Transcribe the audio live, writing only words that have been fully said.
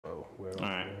Where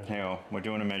Alright, hey, we're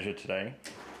doing a measure today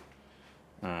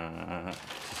to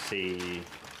see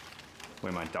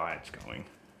where my diet's going.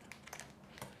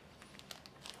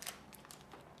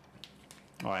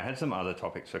 Oh, I had some other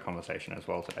topics for conversation as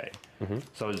well today.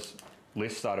 So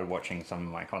Liz started watching some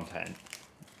of my content,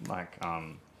 like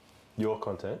your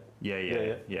content?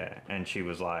 yeah, and she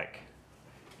was like,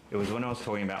 it was when I was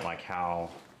talking about like how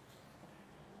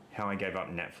I gave up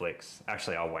Netflix.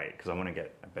 Actually, I'll wait because I want to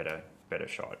get a better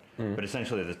shot. But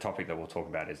essentially, the topic that we'll talk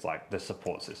about is like the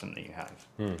support system that you have,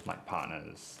 like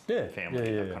partners,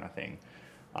 family, that kind of thing,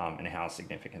 and how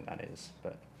significant that is.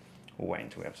 But we'll wait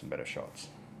until we have some better shots.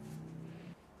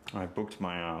 I booked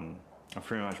my I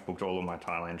pretty much booked all of my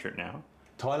Thailand trip now.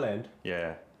 Thailand?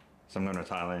 Yeah, so I'm going to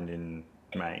Thailand in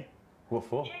May. What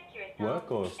for?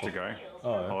 Work or Just to go.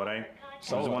 Oh, Holiday.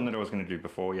 So it was the one that I was going to do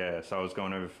before, yeah. So I was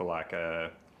going over for like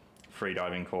a free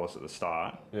diving course at the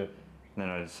start. Yeah. And then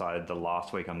I decided the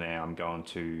last week I'm there, I'm going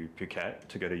to Phuket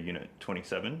to go to Unit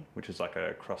 27, which is like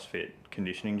a CrossFit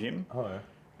conditioning gym. Oh, yeah.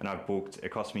 And I booked,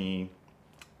 it cost me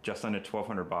just under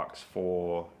 $1,200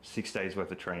 for 6 days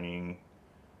worth of training,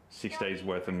 6 days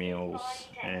worth of meals,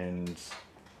 and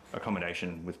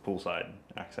accommodation with poolside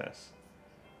access.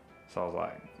 So I was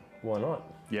like, why not?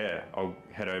 yeah, I'll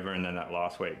head over, and then that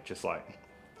last week just like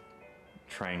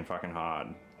train fucking hard.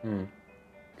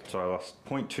 So I lost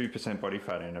 0.2% body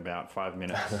fat in about 5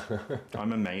 minutes.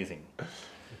 I'm amazing.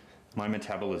 My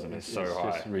metabolism is so high.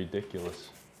 It's just ridiculous.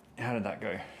 How did that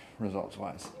go, results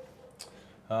wise?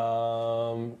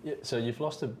 Yeah, so you've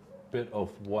lost a bit of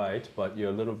weight, but you're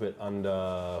a little bit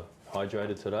under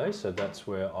hydrated today, so that's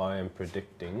where I am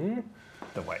predicting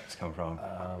The weights come from.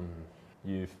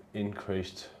 you've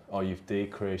decreased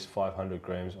 500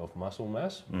 grams of muscle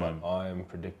mass, but I am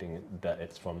predicting that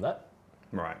it's from that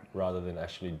Right. rather than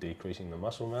actually decreasing the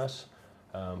muscle mass.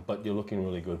 But you're looking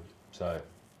really good, so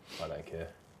I don't care.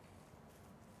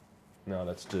 Now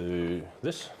let's do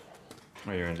this.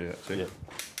 Oh, you're gonna do that too? Yeah.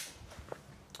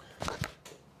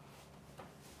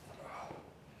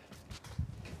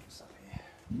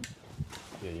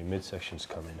 Yeah, your midsections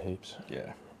come in heaps.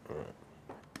 Yeah.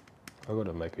 I've got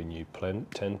to make a new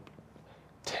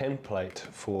template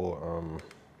for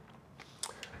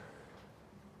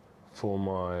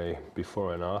my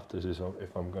before and afters is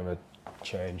if I'm going to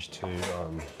change to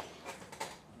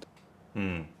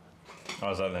Oh,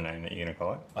 is that the name that you're gonna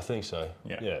call it? I think so.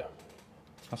 Yeah.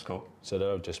 That's cool. So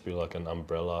that'll just be like an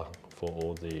umbrella for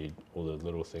all the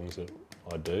little things that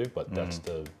I do, but that's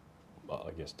the I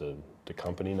guess the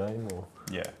company name, or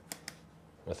Yeah.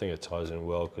 I think it ties in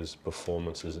well because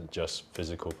performance isn't just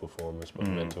physical performance but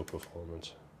mental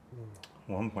performance.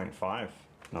 1.5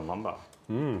 in a lumbar.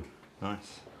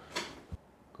 Nice.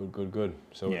 Good.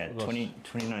 So Yeah,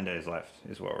 29 days left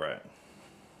is where we're at.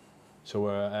 So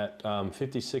we're at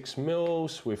 56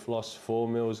 mils. We've lost 4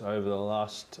 mils over the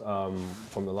last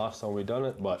from the last time we done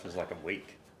it, but It's like a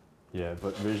week. yeah,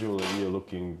 but visually you're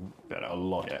looking Better. a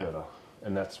lot Yeah. better,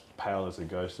 and that's pale as a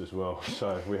ghost as well.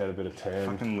 So we had a bit of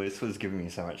tan Fucking Liz was giving me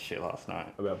so much shit last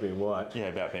night. about being white. Yeah,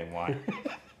 about being white.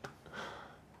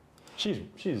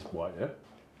 She's white, yeah.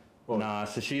 Well, Nah,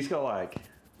 so she's got like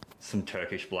some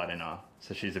Turkish blood in her,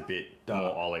 so she's a bit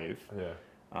more olive.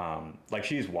 Yeah. Like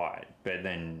she's white, but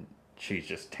then she's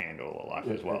just tanned all her life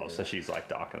as well, so she's like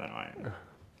darker than I am.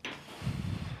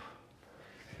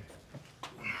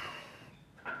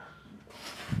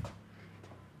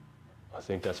 I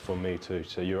think that's for me too.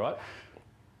 So you're right,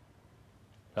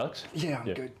 Alex? Yeah, I'm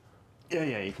good.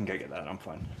 Yeah, you can go get that. I'm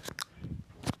fine.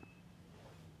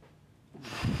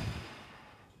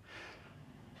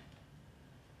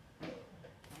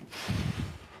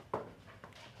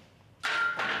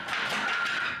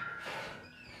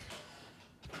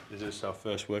 Is this our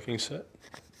first working set?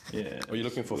 Yeah. Are you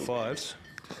looking for fives?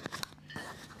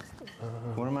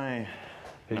 What am I?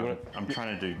 You No, wanna- I'm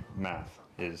trying to do math,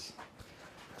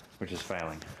 which is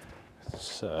failing.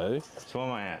 So So what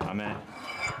am I at? I'm at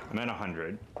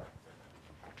 100.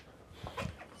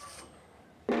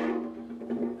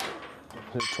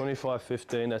 So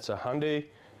 25.15, that's a hundy.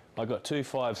 I got 2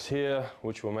 5s here,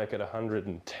 which will make it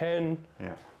 110.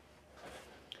 Yeah.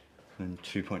 And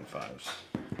 2.5s.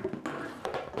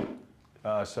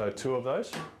 So 2 of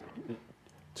those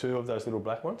little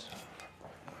black ones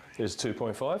is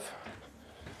 2.5.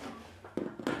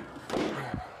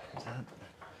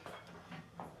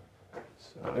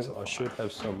 So I should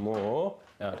have some more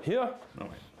out here. Oh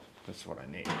wait, that's what I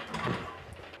need.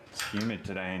 It's humid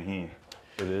today in here.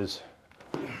 It is.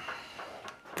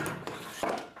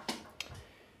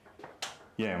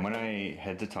 Yeah, and when I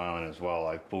head to Thailand as well,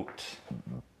 I'm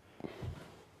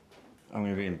going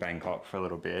to be in Bangkok for a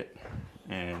little bit,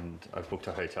 and I've booked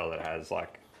a hotel that has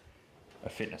like a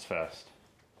fitness first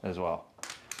as well.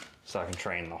 So I can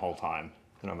train the whole time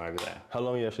that I'm over there. How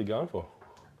long are you actually going for?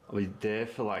 I'll be there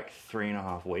for like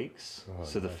 3.5 weeks. Oh,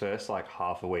 so the nice. first like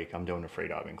half a week I'm doing a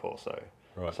freediving course.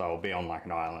 Right. So I'll be on like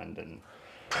an island and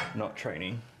not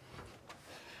training.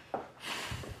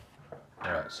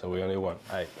 All right, so we only want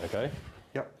 8, okay?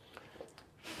 Yep.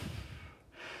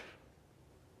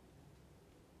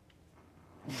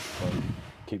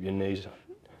 Keep your knees,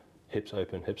 hips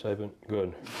open,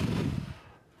 good.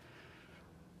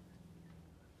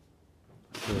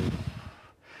 3,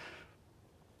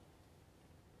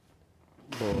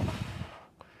 4,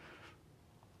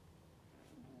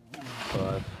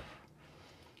 5,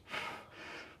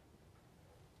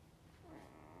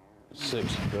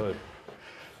 6, good.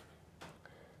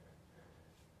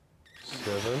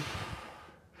 7,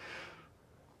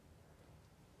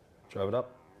 drive it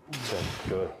up, 10,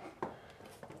 good.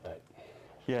 8.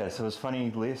 Yeah, so it's funny,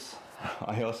 Liz.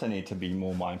 I also need to be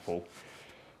more mindful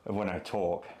of when I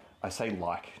talk. I say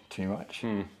like too much.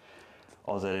 I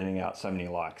was editing out so many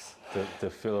likes. The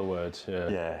filler words, yeah.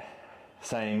 Yeah.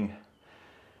 Saying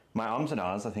my ums and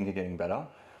ahs, I think, are getting better.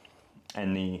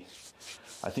 And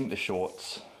I think the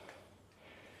shorts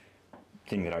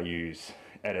thing that I use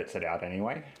edits it out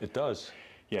anyway. It does.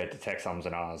 Yeah, it detects ums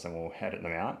and ahs and will edit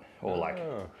them out. Or like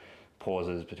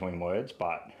pauses between words,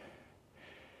 but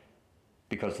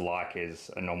because like is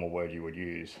a normal word you would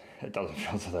use, it doesn't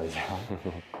filter those out.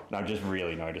 And I've just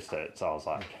really noticed it, so I was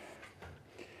like,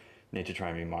 need to try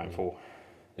and be mindful.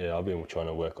 Yeah, I've been trying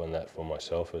to work on that for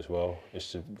myself as well.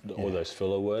 It's just all those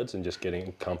filler words and just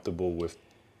getting comfortable with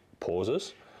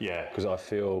pauses. Yeah. Because I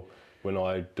feel when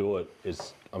I do it,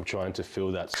 I'm trying to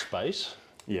fill that space.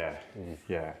 Yeah,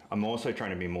 yeah. I'm also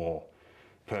trying to be more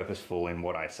purposeful in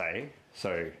what I say.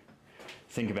 So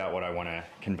think about what I want to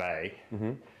convey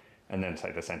and then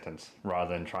say the sentence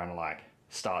rather than trying to like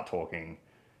start talking,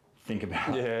 think about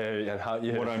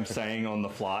what I'm saying on the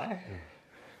fly,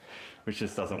 which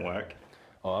just doesn't work.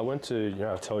 Oh, I went to,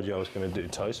 I told you I was going to do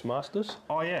Toastmasters.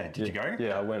 Oh yeah, did you go?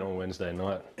 Yeah, I went on Wednesday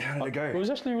night. How did it go? It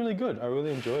was actually really good. I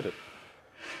really enjoyed it.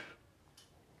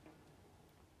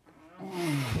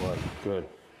 1, good.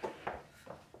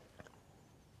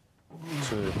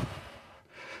 2,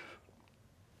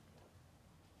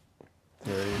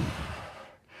 3,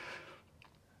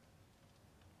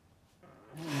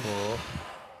 4,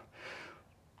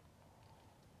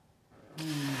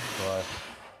 5,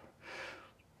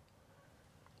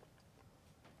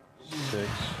 6,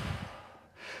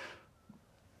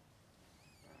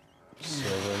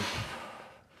 7.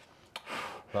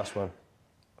 Last one.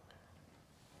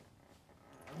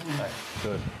 8.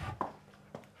 Good.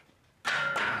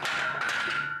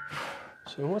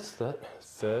 So what's that?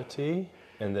 30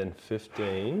 and then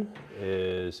 15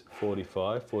 is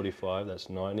 45. 45, that's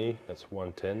 90. That's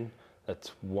 110. That's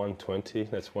 120.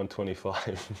 That's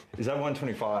 125. Is that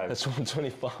 125? That's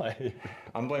 125.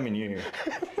 I'm blaming you.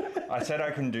 I said I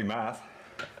couldn't do math.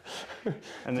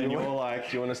 And then you were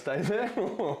like, do you want to stay there?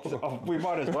 oh, we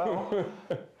might as well.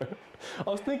 I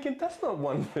was thinking, that's not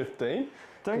 115.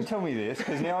 Don't tell me this,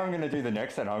 because now I'm going to do the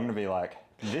next and I'm going to be like,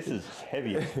 this is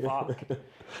heavy as fuck.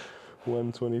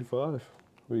 125.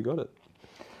 We got it.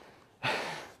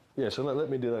 Yeah, so let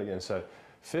me do that again. So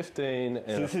 15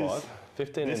 and So a 5.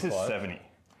 15 This and is 5. 70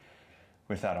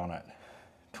 with that on it.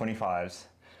 25s,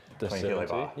 That's 20 kilo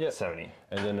bar, Yep. 70.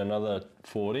 And then another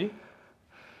 40.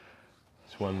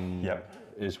 It's one. Yep.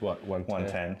 Is what?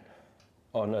 110. 110.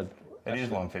 Oh no. It is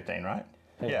 115, right?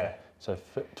 Hang on. Yeah. So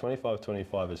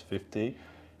 25 is 50.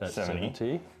 That's 70.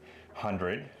 70.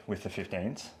 100 with the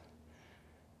 15s.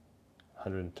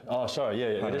 100. Oh, sorry.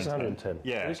 Yeah, it is 110.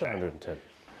 Yeah, It is okay. 110.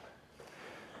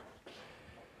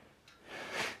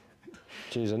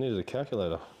 Geez, I needed a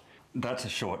calculator. That's a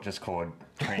short just called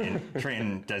Tree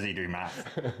and Desi do math.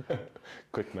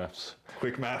 Quick maths.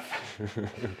 Quick math.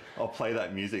 I'll play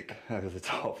that music over the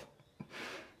top.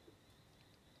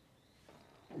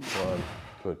 1.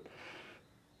 Good.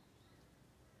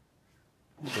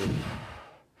 2.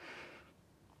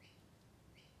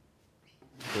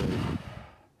 3.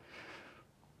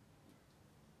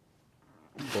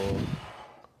 4.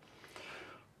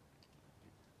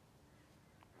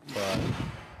 5.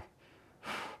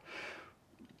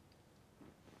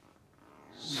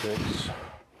 6.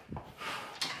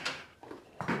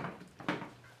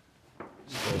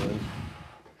 7.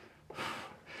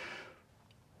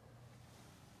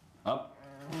 Up.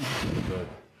 Good.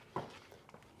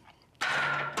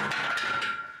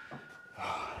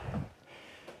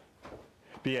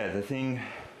 But yeah, the thing,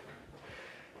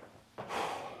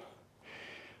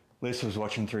 Liz was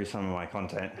watching through some of my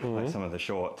content, like some of the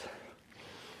shorts,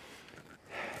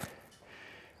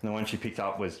 the one she picked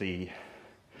up was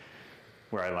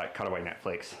where I like cut away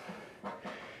Netflix,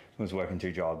 was working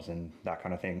 2 jobs and that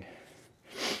kind of thing.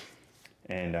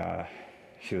 And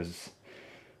she was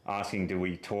asking, do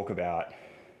we talk about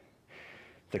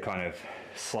the kind of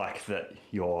slack that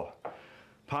your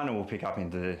partner will pick up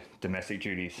into domestic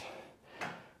duties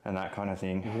and that kind of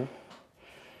thing. Mm-hmm.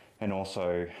 And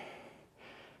also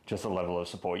just the level of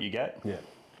support you get. Yeah.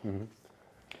 Mm-hmm.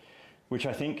 Which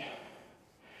I think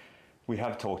we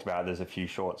have talked about. There's a few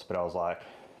shorts, but I was like,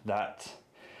 that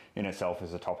in itself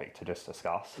is a topic to just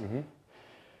discuss. Mm-hmm.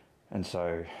 And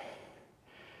so,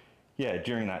 yeah,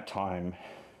 during that time,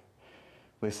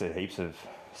 listed heaps of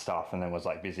stuff and then was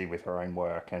like busy with her own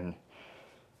work and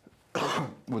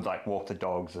would like walk the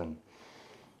dogs, and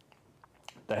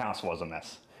the house was a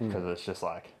mess because it's just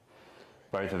like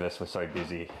both of us were so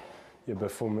busy. Yeah,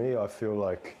 but for me, I feel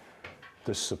like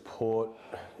the support,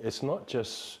 it's not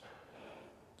just,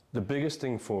 the biggest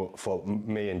thing for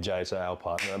me and Jay, so our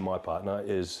partner and my partner,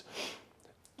 is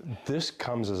this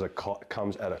comes at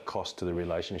a cost to the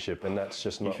relationship, and that's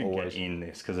just You not should always. get in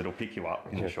this because it'll pick you up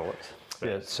in the shorts. But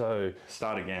Yeah, so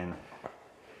start again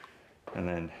and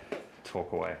then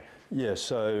talk away. yeah,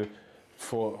 so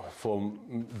for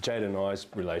Jade and I's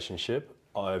relationship,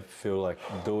 I feel like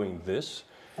doing this,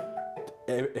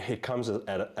 it comes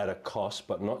at a cost,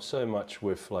 but not so much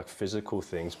with like physical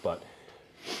things, but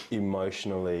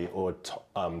emotionally or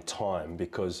time,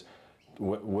 because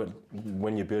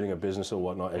when you're building a business or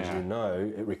whatnot, as you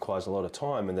know, it requires a lot of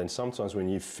time, and then sometimes when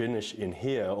you finish in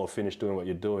here or finish doing what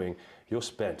you're doing, you're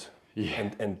spent. Yeah.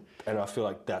 And I feel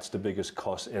like that's the biggest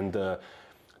cost, and the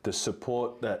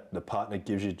support that the partner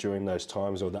gives you during those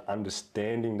times, or the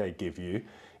understanding they give you,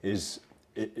 is,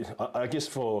 I guess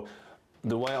for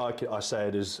the way I say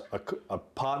it is a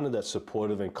partner that's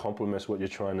supportive and complements what you're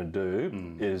trying to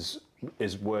do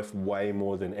is worth way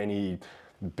more than any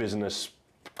business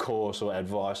course or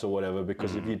advice or whatever,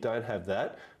 because if you don't have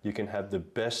that, you can have the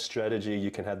best strategy, you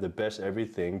can have the best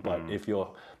everything, but if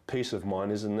your peace of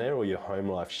mind isn't there or your home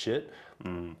life shit,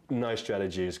 no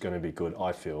strategy is going to be good,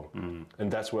 I feel.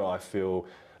 And that's where I feel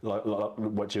like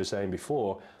what you were saying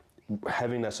before,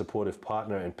 having that supportive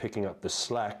partner and picking up the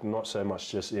slack, not so much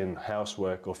just in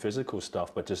housework or physical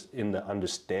stuff, but just in the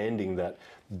understanding that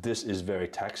this is very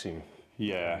taxing.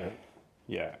 Yeah.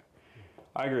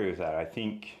 I agree with that. I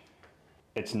think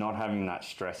it's not having that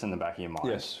stress in the back of your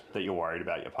mind that you're worried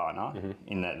about your partner,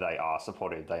 in that they are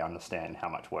supportive, they understand how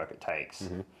much work it takes,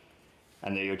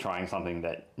 and that you're trying something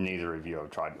that neither of you have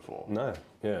tried before. No,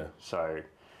 yeah. So,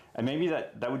 and maybe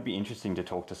that would be interesting to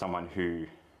talk to someone who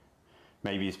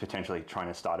maybe is potentially trying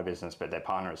to start a business, but their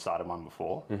partner has started one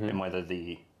before, and whether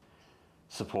the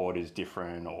support is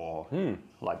different or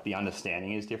like the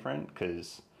understanding is different,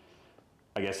 because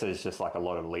I guess there's just like a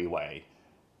lot of leeway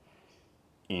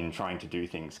in trying to do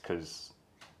things, because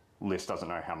Liz doesn't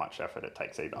know how much effort it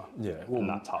takes either. Yeah, and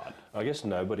that's hard. I guess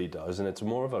nobody does, and it's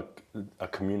more of a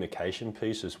communication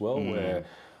piece as well, where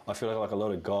I feel like a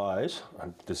lot of guys,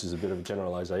 and this is a bit of a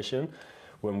generalization,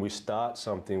 when we start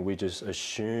something, we just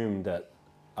assume that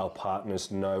our partners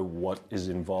know what is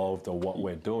involved or what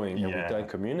we're doing, and we don't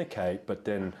communicate, but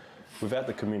then without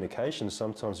the communication,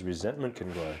 sometimes resentment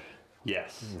can grow.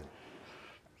 Yes.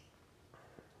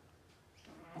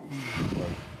 1,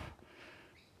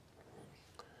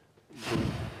 2,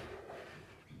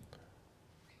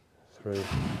 3,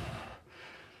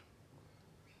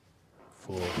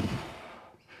 4,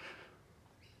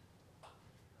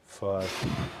 5,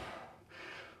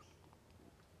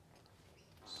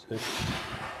 6,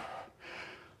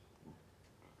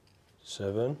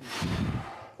 7.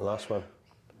 Last one.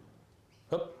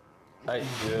 Up. 8.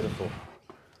 Beautiful.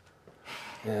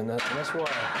 And that's why I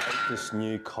hate this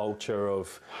new culture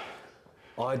of,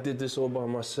 I did this all by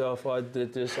myself, I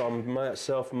did this, I'm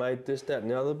self-made, this, that,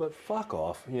 and the other, but fuck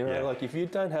off. You know, like if you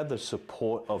don't have the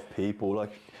support of people,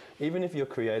 like even if you're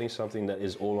creating something that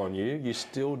is all on you, you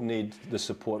still need the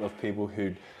support of people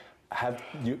who have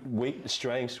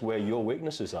strengths where your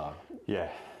weaknesses are. Yeah.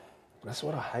 That's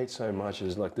what I hate so much,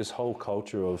 is like this whole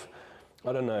culture of,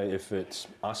 I don't know if it's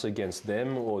us against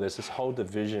them, or there's this whole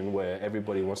division where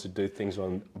everybody wants to do things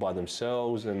by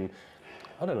themselves, and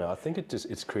I don't know, I think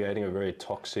it's creating a very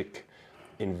toxic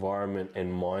environment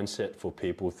and mindset for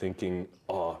people thinking,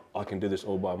 oh, I can do this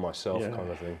all by myself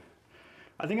kind of thing.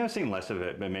 I think I've seen less of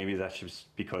it, but maybe that's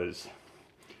just because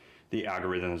the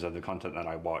algorithms of the content that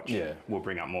I watch will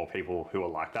bring up more people who are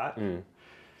like that.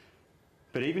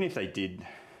 But even if they did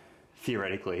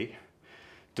theoretically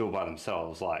do it by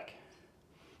themselves, like,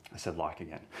 I said like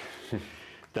again,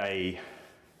 they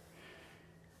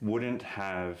wouldn't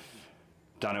have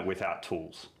done it without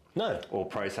tools. No. or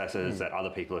processes that other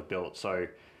people have built. So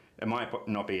it might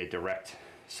not be a direct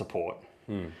support,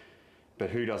 but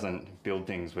who doesn't build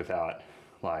things without,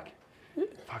 like,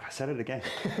 fuck, I said it again.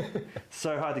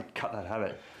 So hard to cut that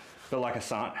habit. But like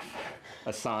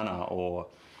Asana or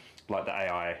like the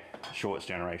AI shorts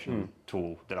generation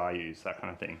tool that I use, that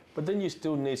kind of thing. But then you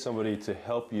still need somebody to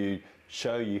help you,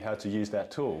 show you how to use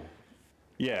that tool.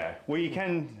 Yeah, well, you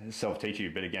can self-teach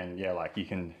you, but again, yeah, like you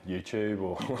can YouTube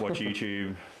or watch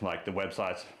YouTube, like the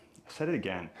websites. I said it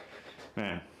again.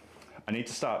 Man, I need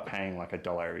to start paying like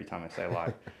 $1 every time I say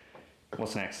like,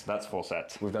 what's next? That's 4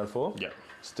 sets. We've done 4? Yep.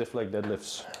 Stiff leg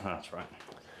deadlifts. That's right.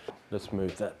 Let's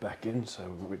move that back in so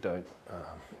we don't,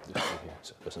 just in here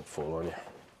so it doesn't fall on you.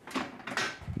 Yeah,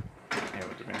 it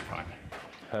would have been fine.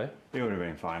 Hey? It would have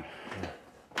been fine.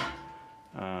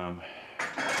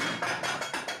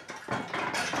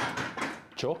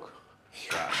 Chalk?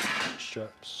 Straps.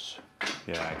 Straps.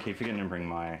 Yeah, I keep forgetting to bring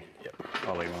my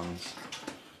Ollie ones.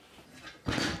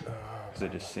 Because they're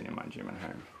just sitting in my gym at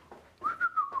home.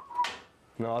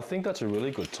 No, I think that's a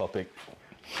really good topic.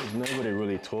 'Cause nobody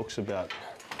really talks about,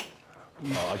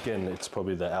 again, it's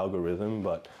probably the algorithm,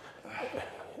 but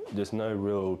there's no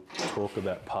real talk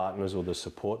about partners or the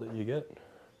support that you get.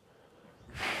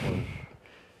 1,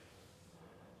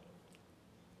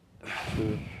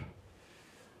 2,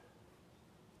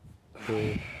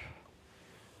 3,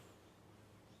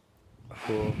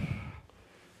 4,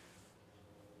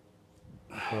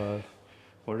 5,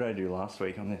 What did I do last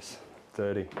week on this?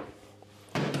 30.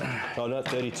 Oh, no,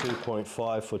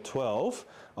 32.5 for 12.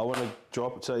 I want to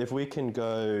drop it. So if we can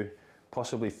go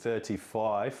possibly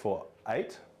 35 for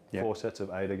 8, Yeah. 4 sets of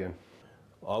 8 again.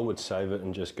 I would save it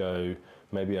and just go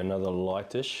maybe another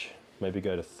lightish, maybe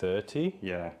go to 30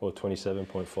 Yeah. or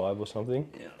 27.5 or something.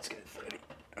 Yeah, let's go 30.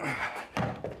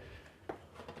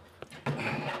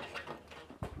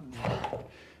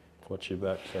 Watch your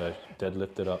back, so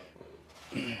deadlift it up.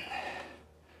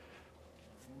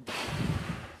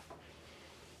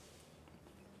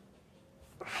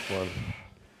 1,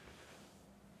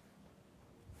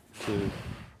 2,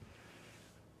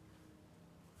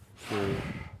 3,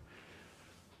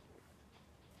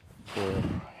 4.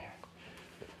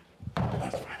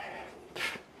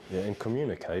 Yeah, and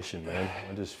communication, man.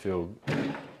 I just feel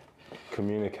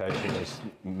communication is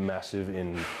massive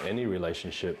in any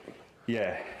relationship.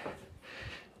 Yeah.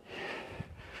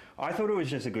 I thought it was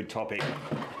just a good topic.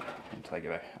 I'll take it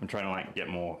back. I'm trying to like get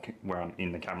more where I'm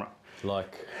in the camera.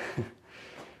 Like,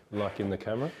 like in the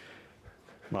camera.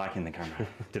 Like in the camera.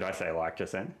 Did I say like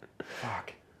just then?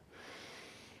 Fuck.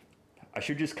 I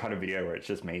should just cut a video where it's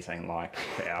just me saying like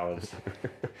for hours.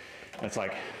 It's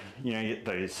like, you know, you get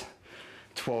those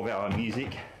 12-hour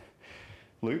music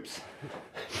loops.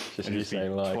 Just And you just be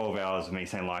saying like. 12 hours of me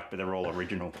saying like, but they're all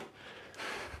original.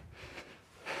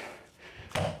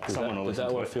 Does Someone will that, does listen that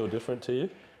to one it. feel different to you?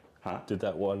 Huh? Did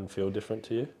that one feel different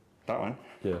to you? That one?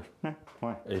 Yeah. No,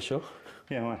 why? Are you sure?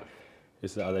 Yeah, why?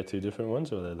 Are they 2 different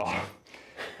ones or are they the same?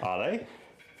 Oh, are they?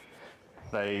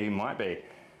 They might be.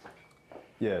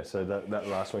 Yeah, so that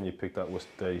last one you picked up was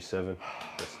 37.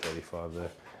 That's 35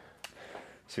 there.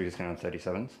 So we're just going on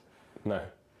 37s? No.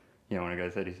 You don't want to go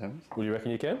 37s? Well, you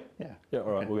reckon you can? Yeah. Yeah,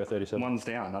 all right, Okay. we'll go 37. One's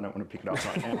down. I don't want to pick it up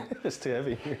right now. It's too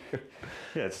heavy.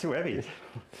 Yeah, it's too heavy.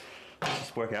 Let's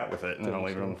just work out with it and then I'll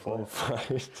leave it on the floor.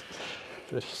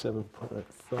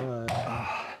 37.5.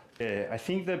 Yeah, I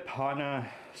think the partner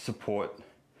support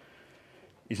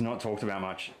is not talked about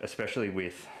much, especially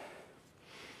with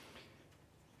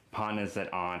partners that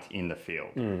aren't in the field.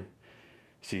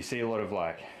 So you see a lot of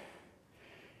like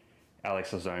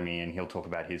Alex Ozomi, and he'll talk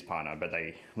about his partner, but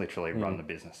they literally run the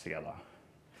business together.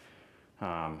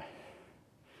 Trying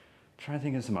to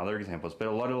think of some other examples, but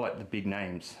a lot of like the big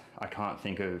names, I can't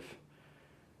think of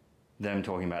them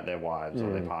talking about their wives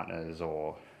or their partners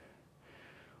or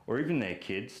even their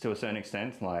kids to a certain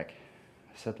extent. Like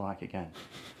I said, like again,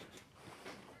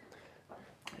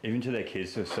 even to their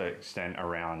kids to a certain extent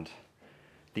around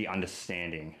the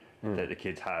understanding that the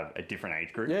kids have at different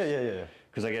age groups. Yeah.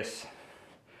 Because I guess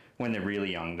when they're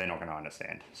really young, they're not going to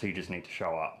understand. So you just need to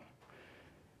show up.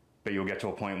 But you'll get to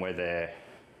a point where they're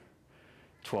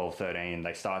 12, 13,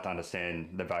 they start to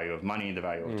understand the value of money, the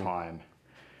value of time.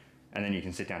 And then you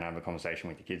can sit down and have a conversation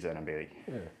with your kids then and be like,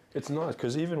 Yeah. It's nice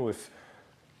because even with,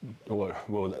 our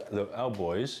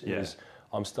boys, Yeah. is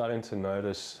I'm starting to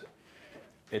notice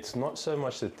it's not so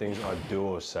much the things I do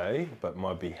or say, but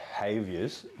my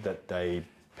behaviors that they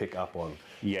pick up on.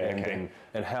 Yeah, and, okay.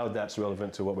 and how that's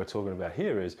relevant to what we're talking about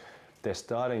here is they're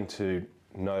starting to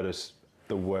notice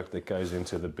the work that goes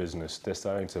into the business. They're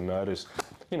starting to notice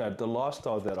you know, the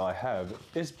lifestyle that I have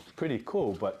is pretty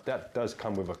cool, but that does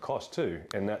come with a cost too.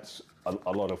 And that's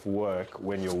a lot of work.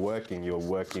 When you're working,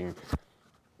 Working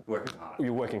hard.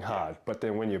 you're working hard, but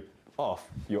then when you're off,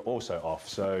 you're also off.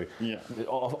 So Yeah.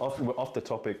 off the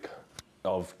topic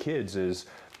of kids is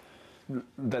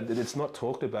that it's not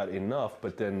talked about enough,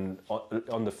 but then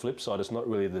on the flip side, it's not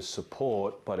really the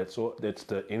support, but it's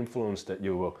the influence that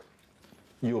you're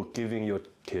giving your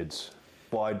kids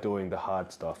by doing the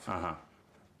hard stuff.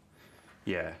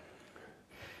 Yeah.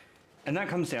 And that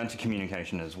comes down to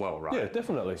communication as well, right? Yeah,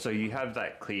 definitely. So you have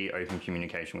that clear, open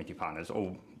communication with your partners,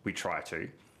 or we try to,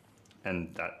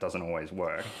 and that doesn't always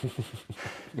work.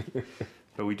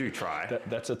 But we do try.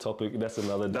 That's a topic. That's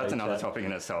another. That's another topic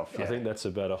in itself. Yeah. I think that's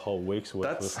about a whole week's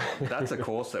worth. That's a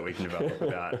course that we can develop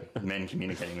about men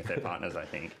communicating with their partners, I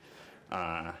think.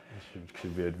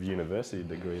 Should be a university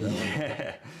degree. That one.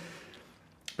 Yeah.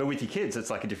 But with your kids, it's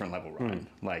like a different level, right?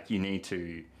 Like you need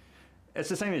to. It's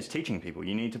the same as teaching people.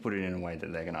 You need to put it in a way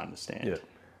that they're going to understand.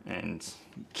 Yeah. And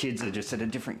kids are just at a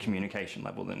different communication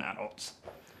level than adults.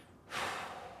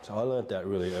 So I learned that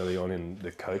really early on in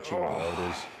the coaching world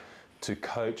is to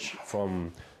coach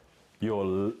from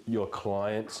your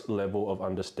client's level of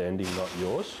understanding, not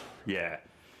yours. Yeah.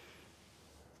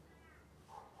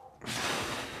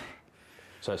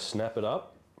 So snap it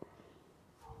up.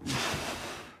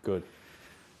 Good.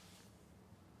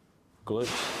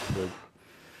 Glutes. Good.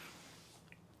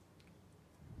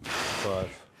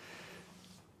 5.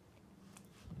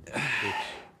 6.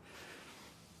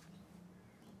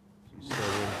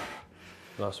 7.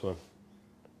 Last one.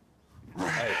 8.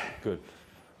 Good.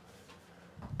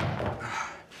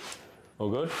 All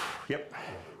good? Yep.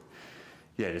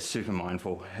 Yeah, just super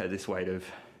mindful at this weight of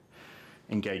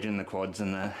engaging the quads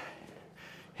and the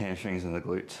hamstrings and the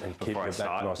glutes And keep before I your back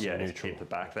start. nice and Yeah, just neutral. keep the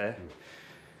back there.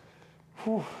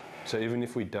 So even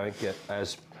if we don't get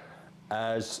as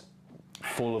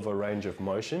full of a range of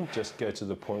motion, just go to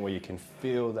the point where you can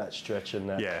feel that stretch in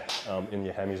that in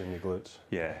your hammies and your glutes.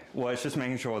 Yeah. Well, it's just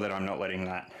making sure that I'm not letting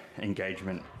that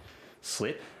engagement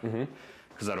slip,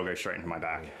 because that'll go straight into my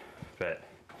back. But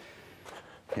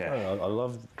yeah.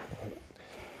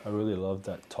 I really love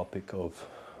that topic of,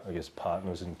 I guess,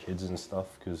 partners and kids and stuff,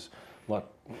 because like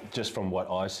just from what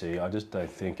I see, I just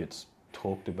don't think it's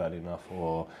talked about enough,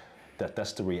 or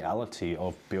that's the reality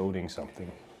of building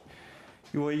something.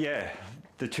 Well, yeah,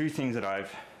 the two things that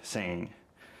I've seen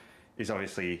is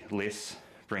obviously Liz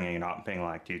bringing it up, being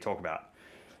like, do you talk about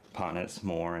partners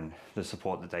more and the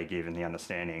support that they give and the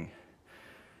understanding?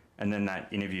 And then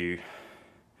that interview,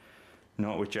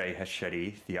 not with Jay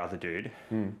Hashedi, the other dude,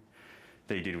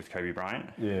 that he did with Kobe Bryant.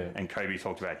 Yeah. And Kobe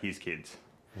talked about his kids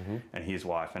and his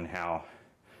wife, and how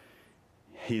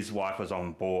his wife was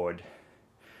on board,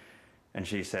 and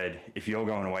she said, if you're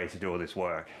going away to do all this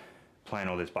work, playing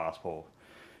all this basketball,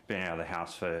 being out of the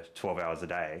house for 12 hours a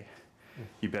day,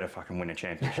 you better fucking win a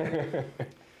championship.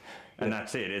 And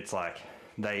that's it. It's like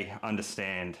they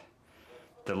understand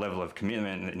the level of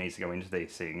commitment that needs to go into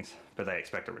these things, but they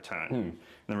expect a return. And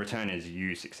the return is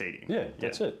you succeeding. Yeah,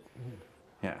 that's it.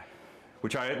 Yeah.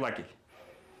 Which I like,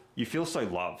 you feel so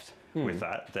loved with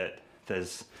that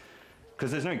there's,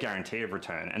 because there's no guarantee of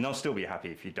return, and they'll still be happy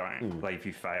if you don't, like if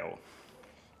you fail.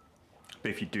 But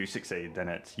if you do succeed,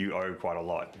 then you owe quite a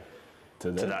lot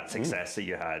to that success that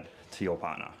you had to your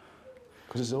partner.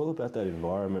 Because it's all about that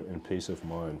environment and peace of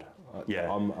mind.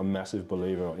 Yeah. I'm a massive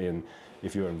believer in,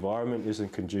 if your environment isn't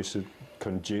conducive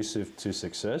to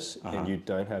success and you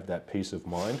don't have that peace of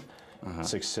mind,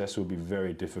 success will be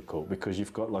very difficult, because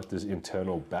you've got like this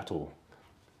internal battle.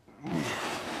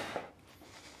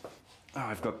 Oh,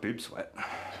 I've got boob sweat. All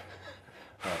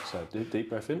right, so deep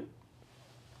breath in.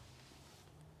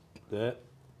 There,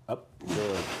 up,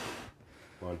 good.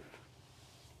 1.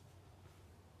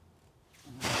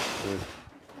 Good.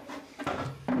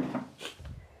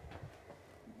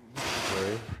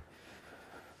 3.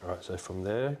 All right, so from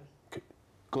there,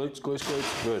 glutes, glutes,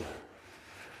 glutes, good.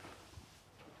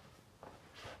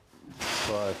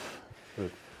 5,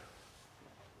 good.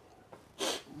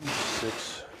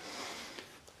 6,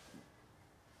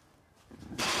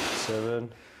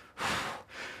 7.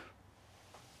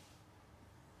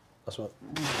 That's what.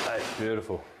 8,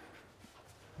 beautiful.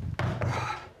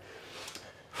 I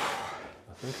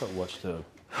think I watched like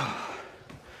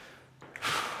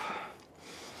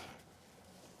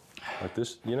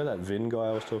this. You know that Vin guy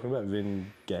I was talking about,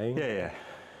 Vin Gang? Yeah, yeah.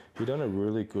 He done a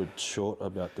really good short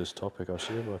about this topic. I'll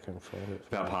see if I can find it.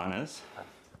 About partners.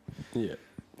 Yeah.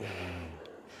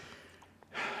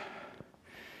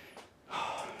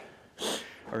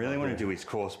 I really want to do his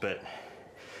course, but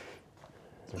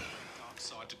Dark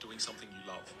side to doing something you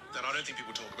love that I don't think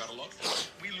people talk about a lot.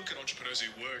 We look at entrepreneurs who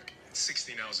work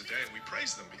 16 hours a day and we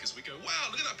praise them because we go,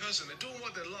 wow, look at that person. They're doing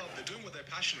what they love. They're doing what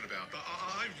they're passionate about. But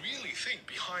I really think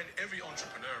behind every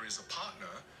entrepreneur is a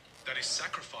partner that is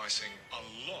sacrificing a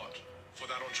lot for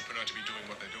that entrepreneur to be doing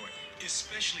what they're doing,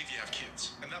 especially if you have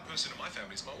kids. And that person in my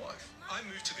family is my wife. I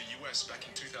moved to the US back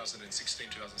in 2016,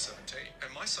 2017, and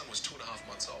my son was 2.5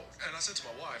 months old. And I said to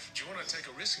my wife, do you want to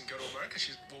take a risk and go to America?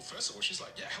 Well, first of all, she's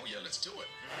like, yeah, hell yeah, let's do it.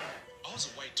 I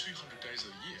was away 200 days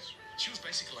of the year. She was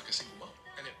basically like a single mom.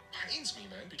 And it pains me,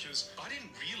 man, because I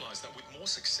didn't realize that with more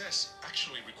success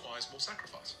actually requires more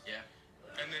sacrifice. Yeah.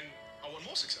 And then I want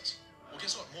more success. Well,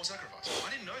 guess what? More sacrifice.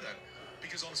 I didn't know that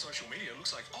because on social media it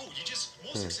looks like, oh,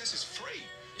 more success is free.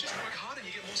 Just work hard and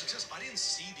you get more success. I didn't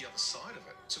see the other side of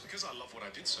it. So because I love what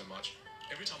I did so much,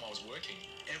 every time I was working,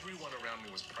 everyone around me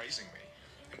was praising me.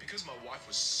 And because my wife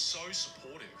was so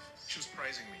supportive, she was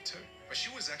praising me too. But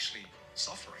she was actually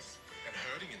suffering and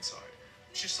hurting inside.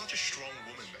 She's such a strong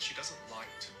woman that she doesn't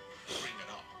like to bring it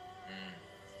up.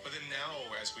 But then now,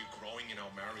 as we're growing in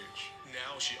our marriage,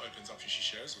 now she opens up and she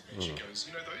shares with me. She goes,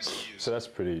 you know, those years. So that's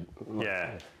pretty.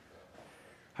 Yeah.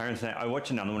 I understand. I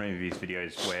watched another one of his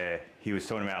videos where he was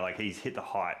talking about like he's hit the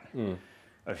height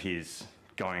of his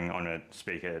going on a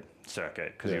speaker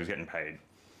circuit because he was getting paid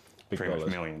pretty much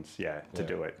millions, to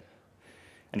do it.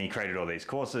 And he created all these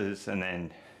courses, and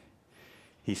then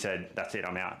he said, "That's it.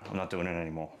 I'm out. I'm not doing it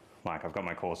anymore. Like I've got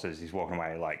my courses." He's walking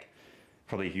away like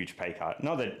probably a huge pay cut.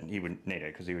 Not that he would need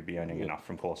it because he would be earning enough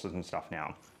from courses and stuff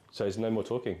now. So there's no more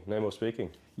talking, no more speaking.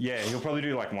 Yeah, he'll probably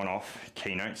do like one-off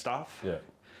keynote stuff. Yeah.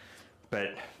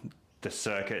 But the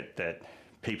circuit that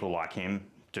people like him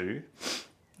do,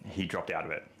 he dropped out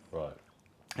of it. Right.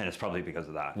 And it's probably because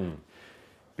of that.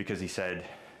 Because he said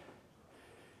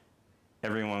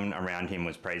everyone around him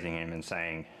was praising him and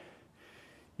saying,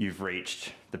 you've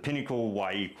reached the pinnacle,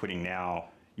 why are you quitting now?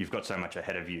 You've got so much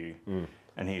ahead of you.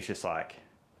 And he's just like,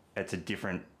 it's a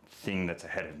different thing that's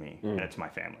ahead of me, and it's my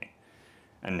family.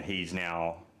 And he's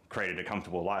now created a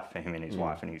comfortable life for him and his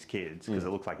wife and his kids, because it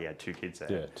looked like he had 2 kids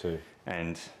there. Yeah, 2.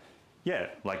 And yeah,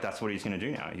 like that's what he's going to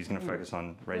do now. He's going to focus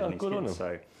on raising his kids.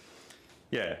 So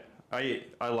yeah,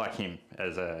 I like him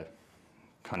as a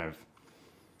kind of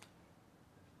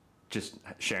just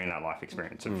sharing that life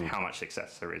experience of how much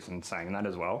success there is and saying that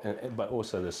as well. But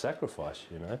also the sacrifice,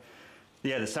 you know?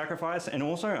 Yeah, the sacrifice, and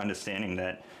also understanding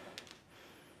that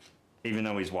even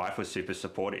though his wife was super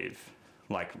supportive,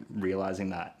 like realizing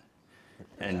that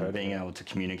and being able to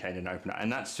communicate and open up.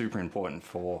 And that's super important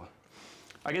for,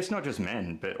 I guess, not just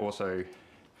men, but also,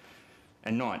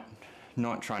 and not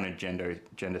trying to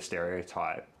gender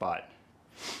stereotype, but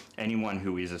anyone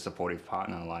who is a supportive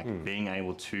partner, like being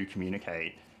able to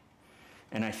communicate.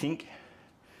 And I think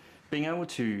being able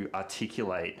to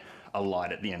articulate a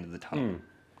light at the end of the tunnel.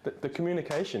 The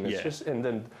communication, it's just, and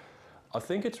then I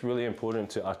think it's really important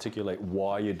to articulate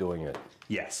why you're doing it.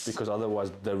 Yes. Because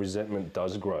otherwise the resentment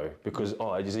does grow. Because,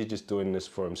 oh, is he just doing this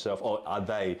for himself? Or are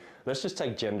they, let's just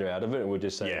take gender out of it and we'll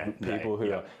just say people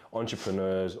who are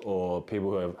entrepreneurs or people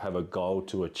who have a goal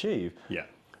to achieve. Yeah.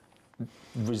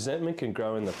 Resentment can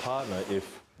grow in the partner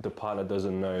if the partner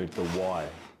doesn't know the why.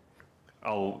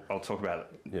 I'll talk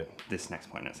about this next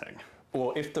point in a sec.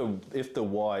 Or if the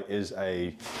why is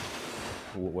a,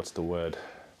 what's the word?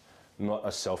 Not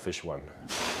a selfish one.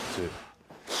 2,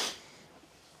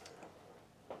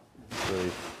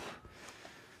 3,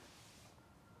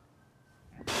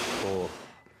 4,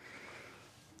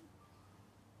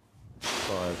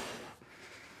 5,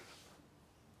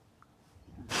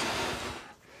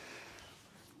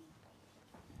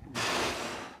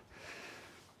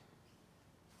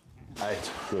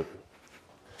 8. Good.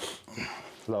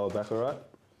 Lower back, all right?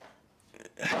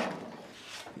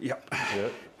 Yep.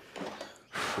 Yep.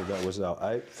 So that was our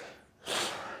 8th.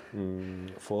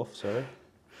 4th, sorry.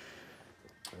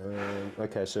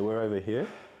 Okay, so we're over here.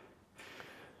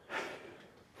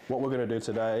 What we're going to do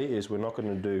today is we're not going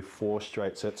to do 4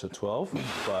 straight sets of 12,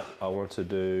 but I want to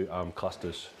do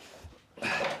clusters.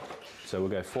 So we'll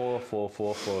go 4, 4,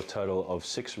 4 for a total of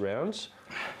 6 rounds.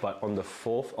 But on the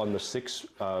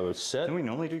 6th set... Do we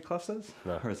normally do clusters?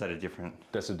 No. Or is that a different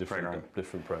That's a different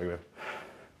program.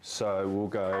 So we'll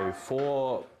go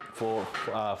 4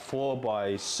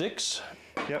 by 6.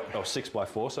 Yep. Or 6 by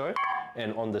 4, sorry.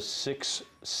 And on the 6th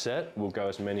set, we'll go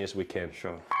as many as we can.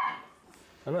 Sure.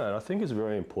 I know, and I think it's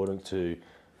very important to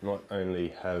not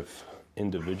only have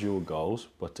individual goals,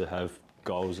 but to have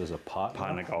goals as a partner.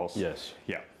 Partner goals. Yes.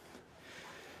 Yeah.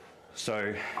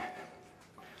 So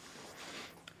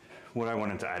what I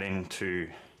wanted to add into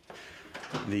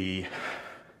the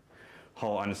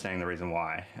whole understanding the reason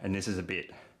why, and this is a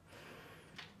bit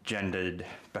gendered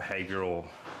behavioral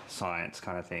science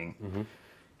kind of thing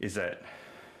is that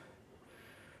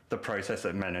the process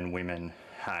that men and women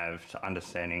have to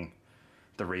understanding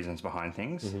the reasons behind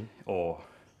things or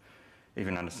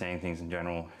even understanding things in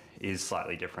general is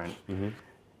slightly different.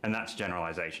 And that's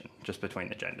generalization just between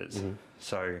the genders.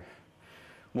 So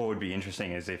what would be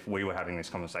interesting is if we were having this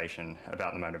conversation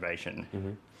about the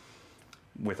motivation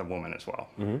with a woman as well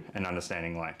and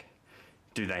understanding like,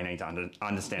 do they need to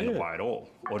understand the why at all?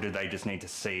 Or do they just need to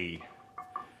see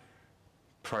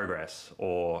progress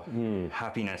or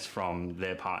happiness from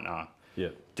their partner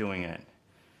doing it?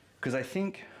 Because I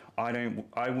think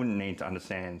I wouldn't need to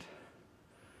understand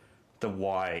the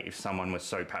why if someone was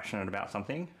so passionate about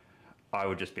something. I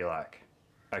would just be like,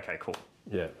 okay, cool.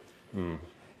 Yeah.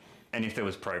 And if there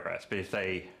was progress, but if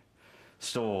they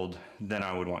stalled, then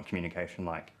I would want communication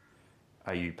like,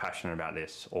 are you passionate about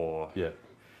this? Or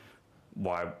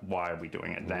why are we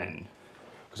doing it then?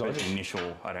 Because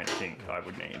initial, I don't think I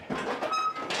would need.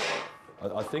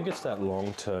 I think it's that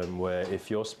long term where if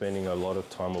you're spending a lot of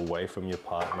time away from your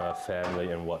partner,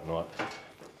 family and whatnot,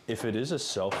 if it is a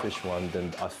selfish one,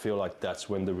 then I feel like that's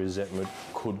when the resentment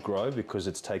could grow because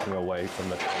it's taking away from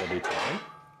the quality time.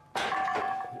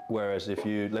 Whereas if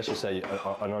you, let's just say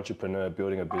an entrepreneur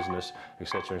building a business,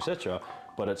 etc.,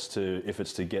 but if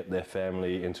it's to get their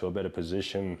family into a better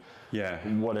position,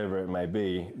 whatever it may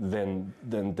be, then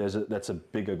that's a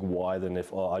bigger why than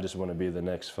if I just want to be the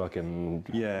next fucking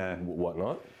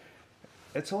whatnot.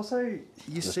 It's also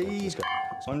let's see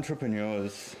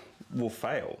entrepreneurs will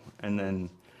fail and then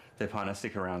their partner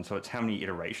stick around. So it's how many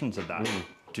iterations of that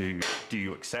do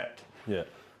you accept? Yeah,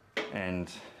 and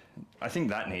I think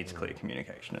that needs clear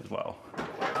communication as well.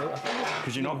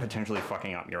 Because you're not potentially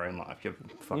fucking up your own life, you're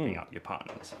fucking up your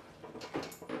partner's.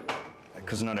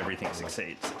 Because not everything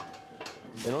succeeds.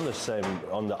 And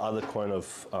on the other coin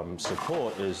of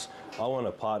support is, I want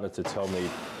a partner to tell me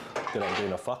that I'm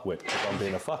being a fuckwit, I'm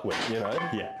being a fuckwit, you know?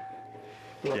 Yeah.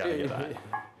 Like, I get that.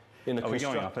 Are we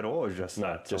going up at all, or just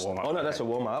no? Just a warm-up? Oh no, that's a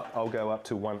warm-up. I'll go up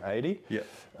to 180. Yeah.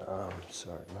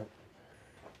 Sorry, mate.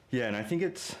 Yeah, and I think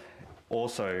it's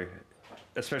also,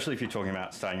 especially if you're talking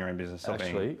about starting your own business.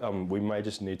 Actually, we may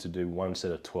just need to do one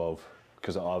set of 12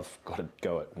 because I've got to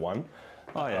go at 1.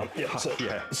 Oh yeah.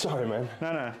 Yeah. Sorry, man.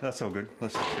 No, that's all good.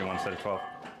 Let's just do one set of 12.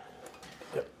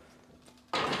 Yep.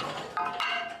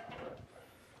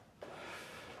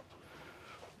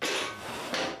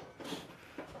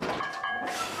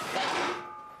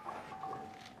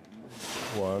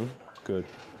 One, good.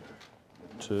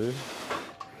 2,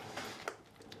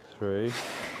 3,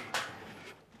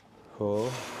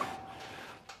 4,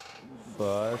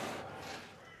 5,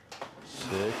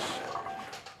 6,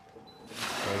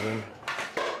 7,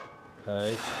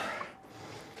 8,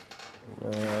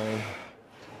 9,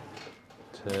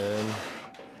 10,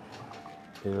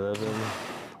 11,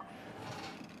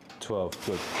 12.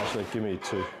 Good. Actually, give me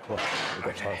 2. Well, we've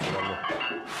got time for one more.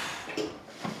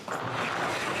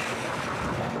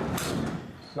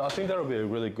 No, I think that'll be a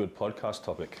really good podcast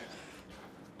topic.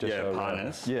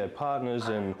 Partners. Yeah, partners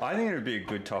and... I think it would be a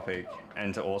good topic,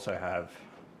 and to also have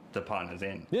the partners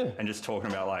in. Yeah. And just talking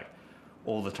about like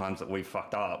all the times that we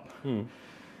fucked up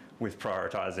with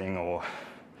prioritizing or...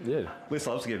 Yeah. Liz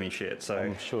loves to give me shit, so...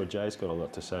 I'm sure Jay's got a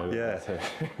lot to say about that too.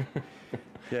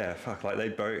 Yeah, fuck, like they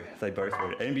both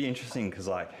would. And it'd be interesting because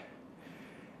like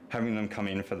having them come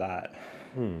in for that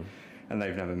and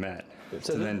they've never met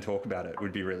to then talk about it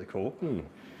would be really cool.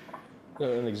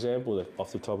 An example that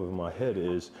off the top of my head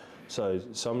is, so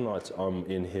some nights I'm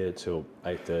in here till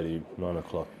 8:30, 9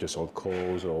 o'clock just on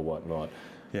calls or whatnot.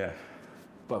 Yeah.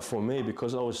 But for me,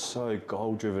 because I was so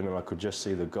goal driven and I could just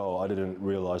see the goal, I didn't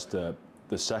realise the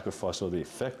sacrifice or the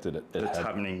effect that it It's had.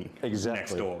 happening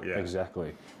next door, yeah.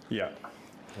 Exactly. Yeah.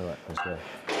 All right, let's go.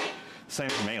 Same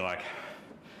for me, like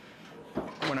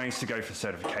when I used to go for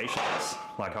certifications,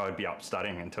 like I would be up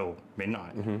studying until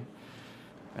midnight.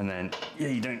 And then,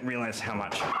 you don't realise how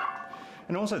much,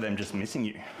 and also them just missing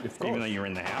you, even though you're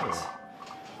in the house.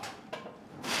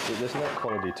 But there's no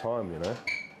quality time, you know.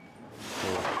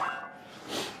 4,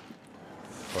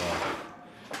 5,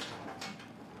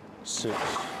 6,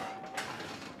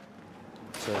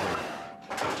 7,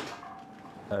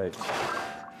 8,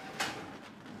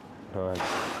 9,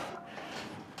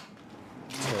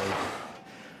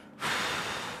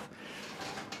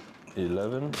 10,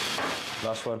 11.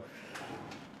 Last one.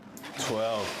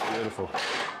 12. Beautiful.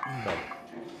 Done.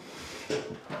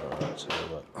 Alright, so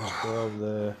we've got 12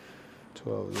 there,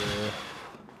 12 there,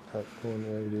 at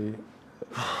 180,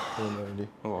 180.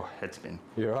 Oh, head spin.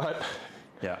 You alright?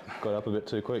 Yeah. Got up a bit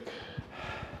too quick.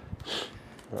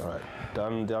 Alright,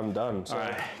 done. So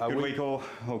Alright, good week all.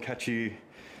 I'll catch you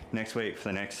next week for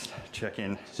the next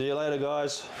check-in. See you later,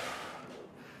 guys.